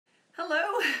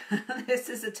This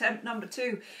is attempt number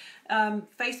 2.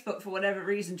 Facebook, for whatever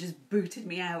reason, just booted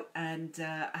me out and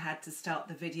I had to start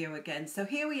the video again. So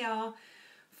here we are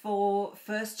for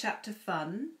first chapter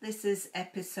fun. This is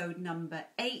episode number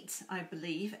 8, I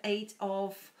believe. 8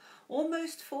 of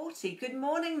almost 40. Good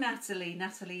morning, Natalie.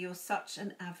 Natalie, you're such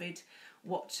an avid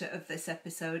watcher of this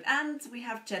episode. And we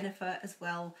have Jennifer as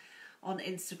well on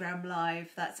Instagram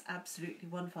Live. That's absolutely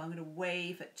wonderful. I'm going to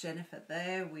wave at Jennifer.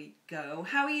 There we go.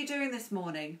 How are you doing this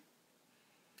morning?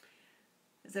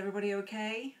 Is everybody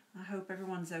okay? I hope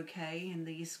everyone's okay in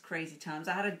these crazy times.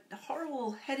 I had a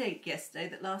horrible headache yesterday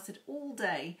that lasted all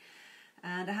day,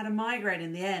 and I had a migraine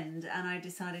in the end, and I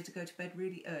decided to go to bed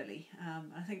really early.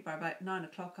 I think by about 9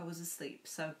 o'clock I was asleep,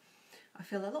 so I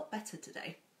feel a lot better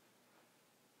today.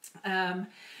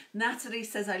 Natalie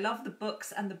says, I love the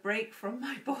books and the break from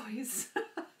my boys.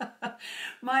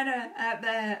 Mine are out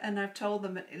there, and I've told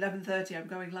them at 11:30 I'm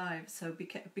going live, so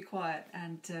be quiet.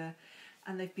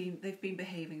 And they've been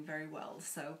behaving very well.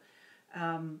 So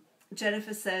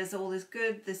Jennifer says, all is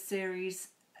good. This series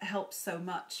helps so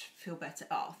much. Feel better.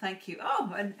 Oh, thank you.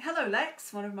 Oh, and hello,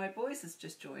 Lex. One of my boys has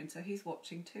just joined, so he's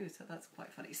watching too. So that's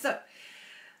quite funny. So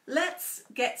let's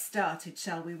get started,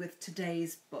 shall we, with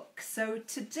today's book. So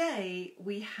today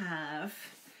we have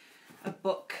a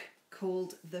book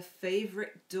called The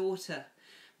Favourite Daughter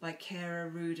by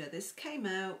Kaira Rouda. This came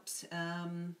out,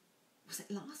 was it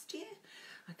last year?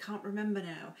 I can't remember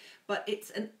now, but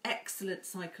it's an excellent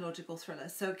psychological thriller.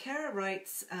 So Kaira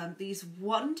writes these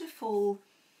wonderful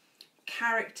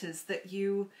characters that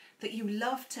you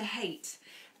love to hate.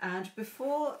 And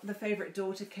before The Favourite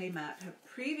Daughter came out, her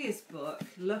previous book,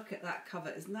 look at that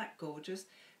cover, isn't that gorgeous?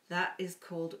 That is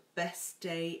called Best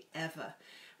Day Ever.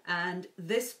 And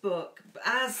this book,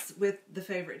 as with The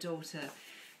Favourite Daughter,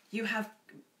 you have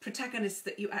protagonists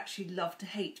that you actually love to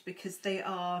hate because they're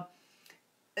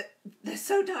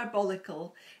so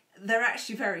diabolical. They're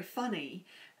actually very funny,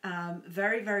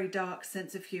 very, very dark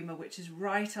sense of humour, which is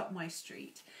right up my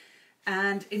street.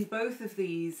 And in both of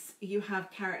these, you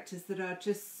have characters that are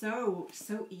just so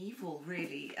evil,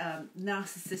 really.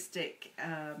 Narcissistic,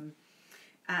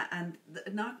 and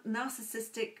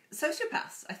narcissistic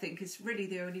sociopaths, I think, is really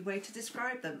the only way to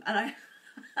describe them. And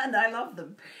I love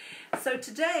them. So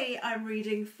today I'm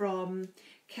reading from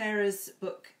Kaira's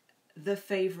book, The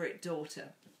Favourite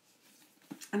Daughter.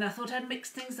 And I thought I'd mix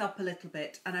things up a little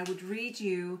bit, and I would read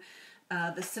you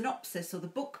the synopsis, or the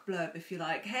book blurb, if you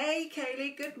like. Hey,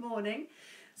 Kaylee, good morning.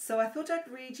 So I thought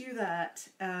I'd read you that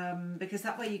because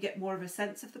that way you get more of a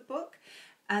sense of the book,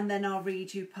 and then I'll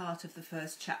read you part of the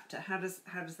first chapter. How does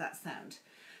that sound?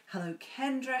 Hello,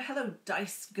 Kendra. Hello,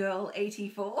 Dice Girl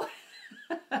 84.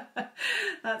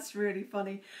 That's really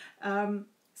funny.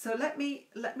 So let me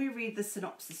read the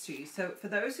synopsis to you. So for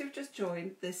those who've just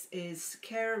joined, this is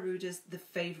Kaira Rouda's The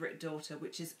Favourite Daughter,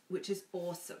 which is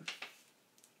awesome.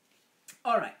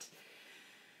 All right.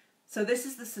 So this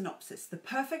is the synopsis. The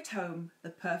perfect home, the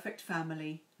perfect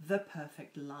family, the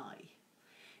perfect lie.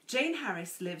 Jane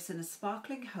Harris lives in a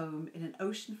sparkling home in an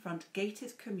oceanfront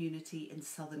gated community in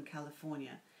Southern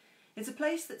California. It's a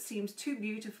place that seems too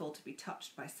beautiful to be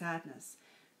touched by sadness.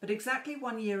 But exactly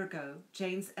 1 year ago,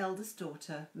 Jane's eldest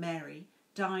daughter, Mary,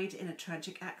 died in a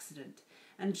tragic accident,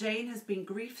 and Jane has been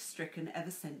grief-stricken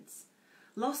ever since.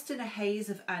 Lost in a haze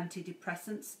of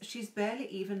antidepressants, she's barely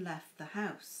even left the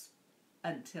house.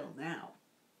 Until now.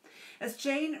 As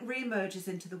Jane re-emerges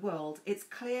into the world, it's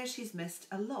clear she's missed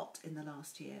a lot in the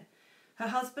last year. Her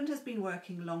husband has been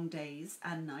working long days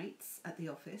and nights at the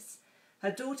office.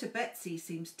 Her daughter Betsy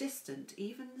seems distant,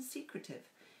 even secretive.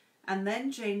 And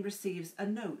then Jane receives a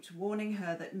note warning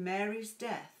her that Mary's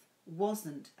death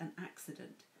wasn't an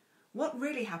accident. What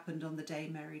really happened on the day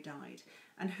Mary died,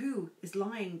 and who is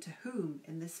lying to whom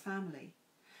in this family?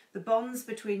 The bonds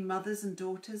between mothers and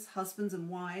daughters, husbands and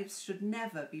wives should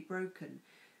never be broken,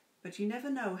 but you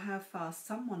never know how far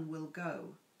someone will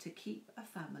go to keep a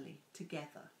family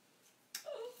together.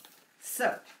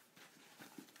 So,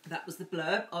 that was the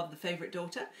blurb of The Favourite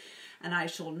Daughter, and I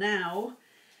shall now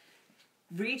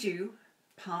read you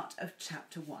part of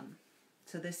chapter 1.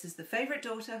 So this is The Favourite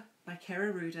Daughter by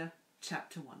Kaira Rouda,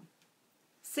 chapter 1.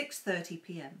 6:30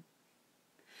 p.m.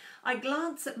 I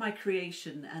glance at my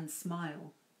creation and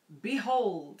smile.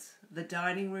 Behold, the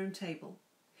dining room table.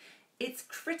 It's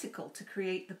critical to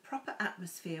create the proper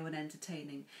atmosphere when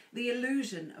entertaining, the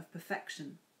illusion of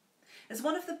perfection. As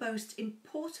one of the most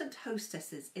important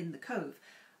hostesses in the Cove,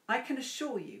 I can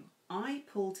assure you I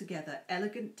pull together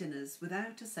elegant dinners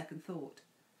without a second thought.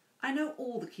 I know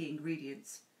all the key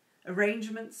ingredients.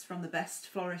 Arrangements from the best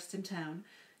florist in town.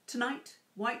 Tonight,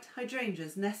 white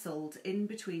hydrangeas nestled in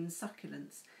between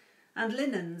succulents. and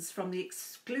linens from the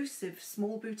exclusive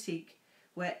small boutique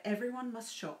where everyone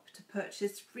must shop to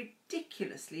purchase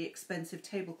ridiculously expensive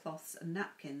tablecloths and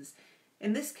napkins,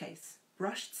 in this case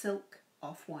brushed silk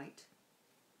off-white.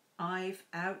 I've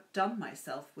outdone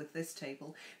myself with this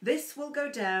table. This will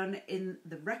go down in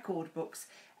the record books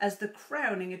as the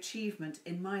crowning achievement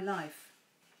in my life.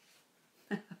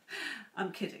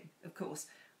 I'm kidding, of course.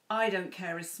 I don't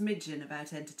care a smidgen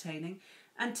about entertaining,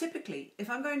 and typically, if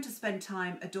I'm going to spend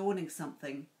time adorning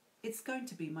something, it's going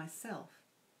to be myself.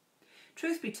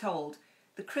 Truth be told,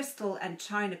 the crystal and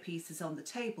china pieces on the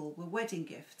table were wedding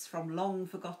gifts from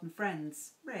long-forgotten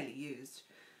friends, rarely used.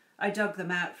 I dug them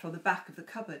out from the back of the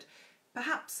cupboard.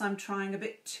 Perhaps I'm trying a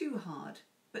bit too hard,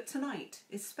 but tonight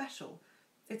is special.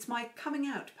 It's my coming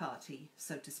out party,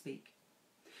 so to speak.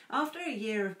 After a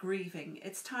year of grieving,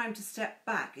 it's time to step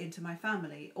back into my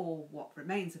family, or what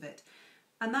remains of it.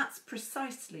 And that's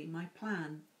precisely my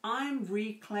plan. I'm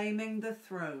reclaiming the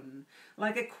throne,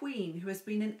 like a queen who has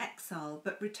been in exile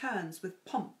but returns with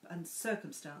pomp and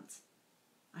circumstance.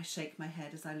 I shake my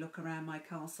head as I look around my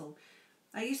castle.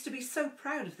 I used to be so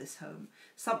proud of this home,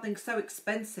 something so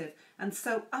expensive and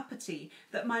so uppity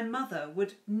that my mother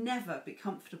would never be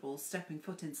comfortable stepping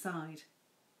foot inside.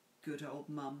 Good old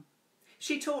mum.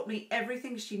 She taught me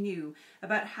everything she knew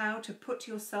about how to put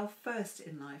yourself first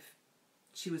in life.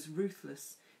 She was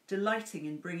ruthless, delighting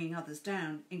in bringing others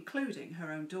down, including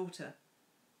her own daughter.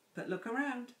 But look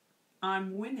around.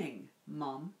 I'm winning,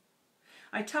 Mum.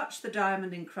 I touch the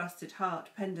diamond-encrusted heart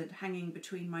pendant hanging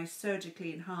between my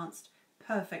surgically enhanced,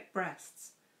 perfect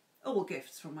breasts. All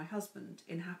gifts from my husband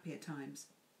in happier times.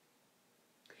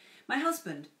 My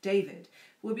husband, David,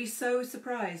 will be so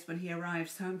surprised when he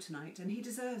arrives home tonight, and he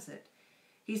deserves it.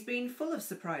 He's been full of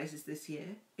surprises this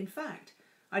year. In fact,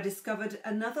 I discovered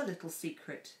another little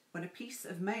secret when a piece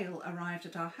of mail arrived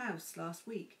at our house last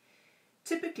week.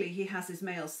 Typically he has his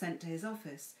mail sent to his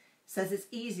office, says it's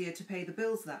easier to pay the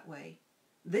bills that way.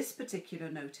 This particular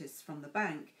notice from the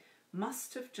bank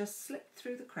must have just slipped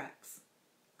through the cracks.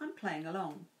 I'm playing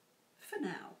along, for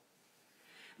now.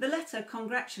 The letter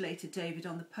congratulated David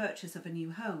on the purchase of a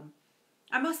new home.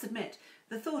 I must admit,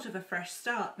 the thought of a fresh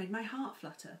start made my heart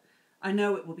flutter. I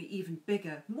know it will be even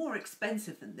bigger, more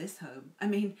expensive than this home. I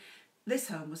mean, this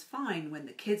home was fine when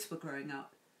the kids were growing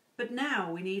up. But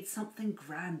now we need something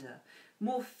grander,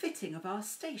 more fitting of our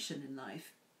station in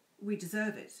life. We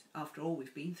deserve it, after all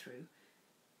we've been through.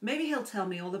 Maybe he'll tell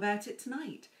me all about it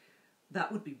tonight.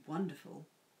 That would be wonderful.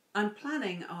 I'm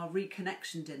planning our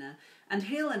reconnection dinner, and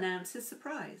he'll announce his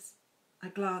surprise. I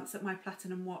glance at my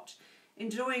platinum watch,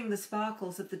 enjoying the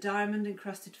sparkles of the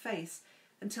diamond-encrusted face,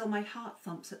 until my heart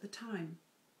thumps at the time.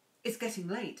 It's getting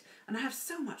late, and I have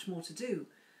so much more to do.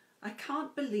 I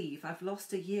can't believe I've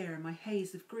lost a year in my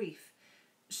haze of grief.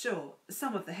 Sure,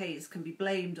 some of the haze can be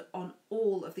blamed on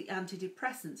all of the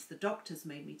antidepressants the doctors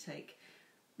made me take.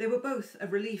 They were both a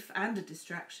relief and a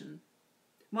distraction.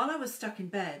 While I was stuck in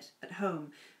bed, at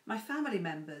home, my family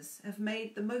members have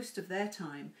made the most of their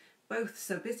time, both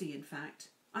so busy, in fact,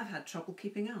 I've had trouble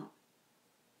keeping up.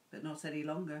 But not any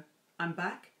longer. I'm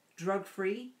back,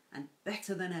 drug-free and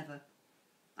better than ever.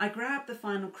 I grab the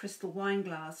final crystal wine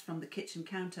glass from the kitchen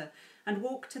counter and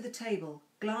walk to the table,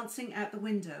 glancing out the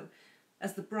window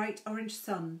as the bright orange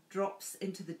sun drops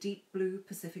into the deep blue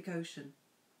Pacific Ocean.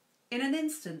 In an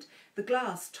instant, the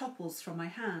glass topples from my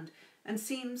hand and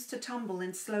seems to tumble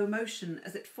in slow motion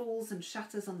as it falls and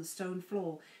shatters on the stone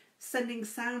floor, sending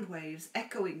sound waves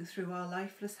echoing through our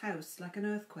lifeless house like an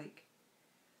earthquake.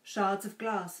 Shards of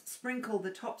glass sprinkle the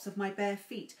tops of my bare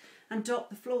feet and dot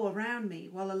the floor around me,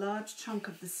 while a large chunk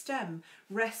of the stem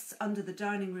rests under the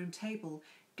dining room table,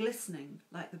 glistening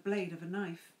like the blade of a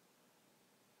knife.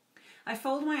 I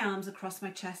fold my arms across my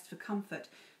chest for comfort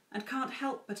and can't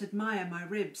help but admire my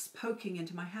ribs poking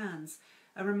into my hands,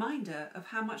 a reminder of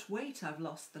how much weight I've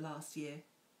lost the last year.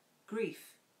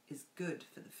 Grief is good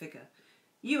for the figure.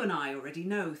 You and I already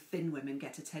know thin women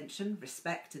get attention,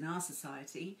 respect in our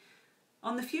society.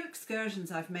 On the few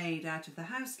excursions I've made out of the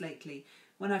house lately,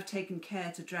 when I've taken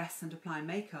care to dress and apply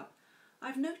makeup,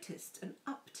 I've noticed an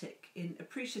uptick in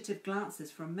appreciative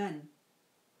glances from men.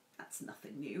 That's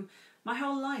nothing new. My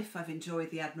whole life I've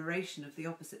enjoyed the admiration of the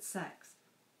opposite sex.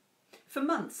 For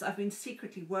months I've been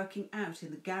secretly working out in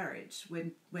the garage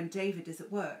when David is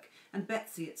at work and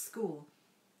Betsy at school.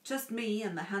 Just me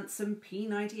and the handsome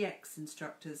P90X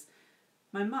instructors.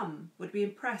 My mum would be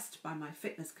impressed by my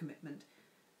fitness commitment.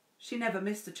 She never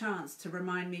missed a chance to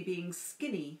remind me being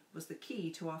skinny was the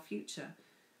key to our future.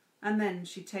 And then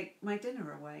she'd take my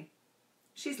dinner away.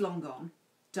 She's long gone.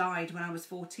 Died when I was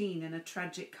 14 in a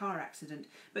tragic car accident,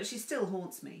 but she still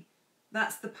haunts me.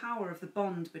 That's the power of the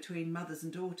bond between mothers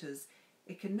and daughters.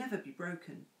 It can never be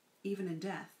broken, even in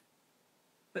death.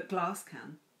 But glass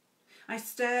can. I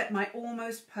stare at my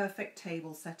almost perfect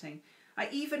table setting. I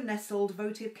even nestled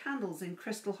votive candles in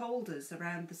crystal holders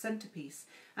around the centrepiece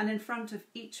and in front of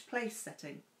each place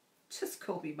setting. Just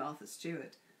call me Martha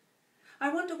Stewart.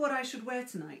 I wonder what I should wear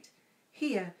tonight.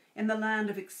 Here, in the land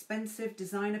of expensive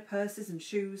designer purses and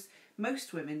shoes,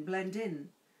 most women blend in,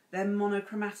 their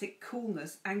monochromatic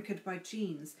coolness anchored by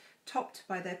jeans, topped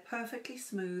by their perfectly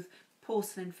smooth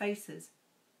porcelain faces.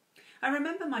 I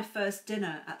remember my first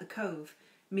dinner at the Cove,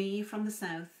 me from the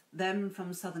south, them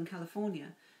from Southern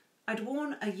California. I'd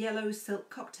worn a yellow silk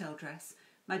cocktail dress,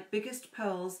 my biggest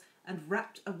pearls, and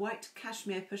wrapped a white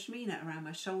cashmere pashmina around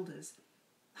my shoulders.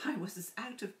 I was as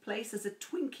out of place as a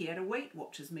Twinkie at a Weight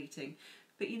Watchers meeting.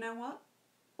 But you know what?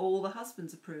 All the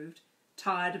husbands approved,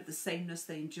 tired of the sameness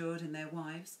they endured in their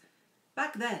wives.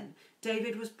 Back then,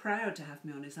 David was proud to have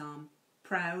me on his arm.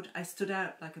 Proud I stood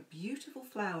out like a beautiful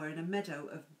flower in a meadow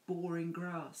of boring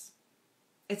grass.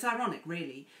 It's ironic,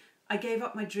 really. I gave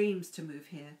up my dreams to move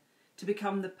here, to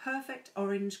become the perfect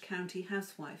Orange County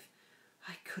housewife.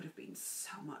 I could have been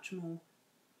so much more.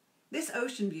 This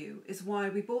ocean view is why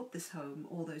we bought this home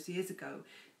all those years ago,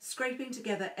 scraping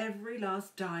together every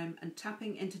last dime and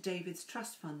tapping into David's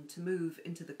trust fund to move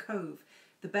into the Cove,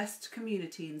 the best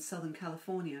community in Southern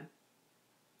California.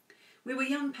 We were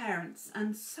young parents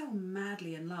and so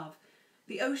madly in love.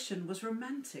 The ocean was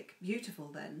romantic,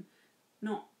 beautiful then,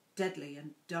 not deadly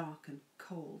and dark and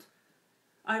cold.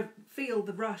 I feel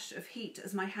the rush of heat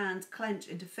as my hands clench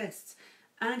into fists.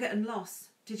 Anger and loss.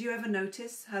 Did you ever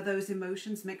notice how those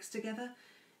emotions mix together?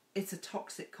 It's a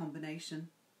toxic combination.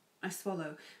 I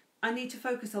swallow. I need to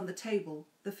focus on the table,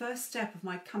 the first step of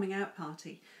my coming out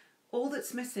party. All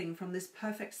that's missing from this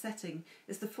perfect setting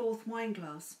is the fourth wine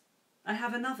glass. I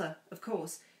have another, of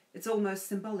course. It's almost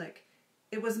symbolic.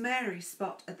 It was Mary's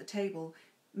spot at the table,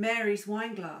 Mary's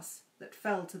wine glass that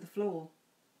fell to the floor.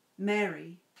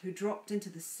 Mary, who dropped into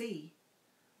the sea.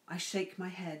 I shake my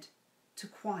head to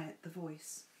quiet the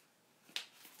voice.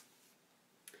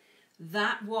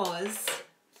 That was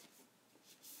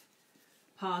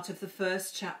part of the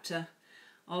first chapter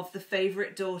of The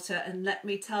Favourite Daughter, and let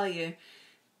me tell you,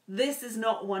 this is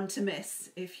not one to miss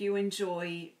if you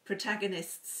enjoy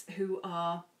protagonists who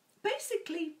are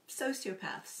basically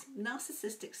sociopaths,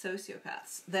 narcissistic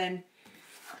sociopaths. Then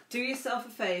do yourself a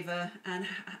favour and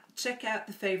check out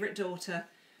The Favourite Daughter,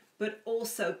 but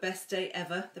also Best Day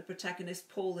Ever. The protagonist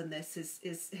Paul in this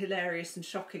is hilarious and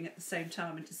shocking at the same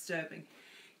time and disturbing.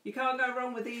 You can't go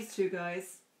wrong with these two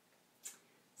guys.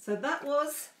 So that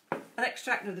was an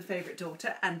extract of The Favourite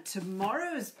Daughter, and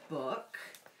tomorrow's book,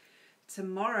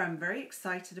 tomorrow I'm very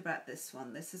excited about this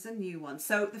one. This is a new one.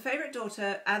 So The Favourite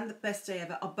Daughter and The Best Day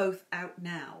Ever are both out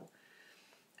now.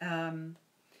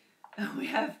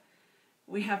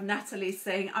 We have Natalie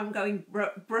saying, I'm going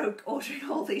broke ordering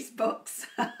all these books.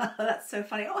 That's so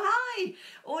funny. Oh, hi!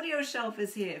 Audio Shelf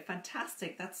is here.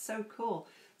 Fantastic. That's so cool.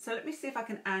 So let me see if I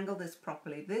can angle this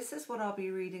properly. This is what I'll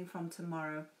be reading from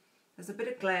tomorrow. There's a bit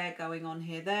of glare going on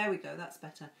here. There we go. That's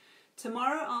better.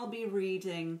 Tomorrow I'll be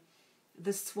reading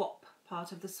The Swap,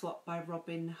 part of The Swap by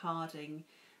Robin Harding.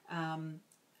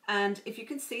 And if you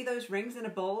can see those rings in a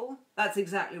bowl, that's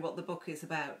exactly what the book is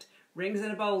about. Rings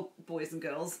in a bowl, boys and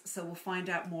girls. So we'll find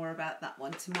out more about that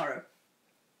one tomorrow.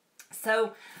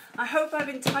 So I hope I've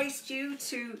enticed you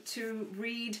to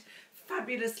read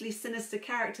fabulously sinister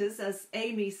characters, as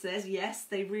Amy says. Yes,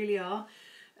 they really are.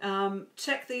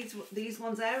 Check these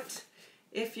ones out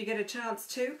if you get a chance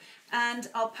to. And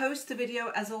I'll post the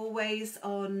video, as always,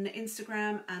 on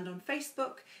Instagram and on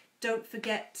Facebook. Don't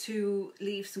forget to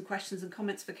leave some questions and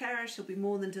comments for Kaira. She'll be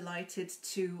more than delighted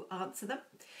to answer them.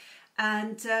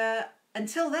 And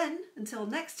until then, until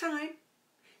next time,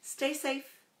 stay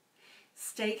safe,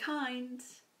 stay kind,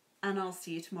 and I'll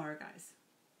see you tomorrow, guys.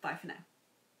 Bye for now.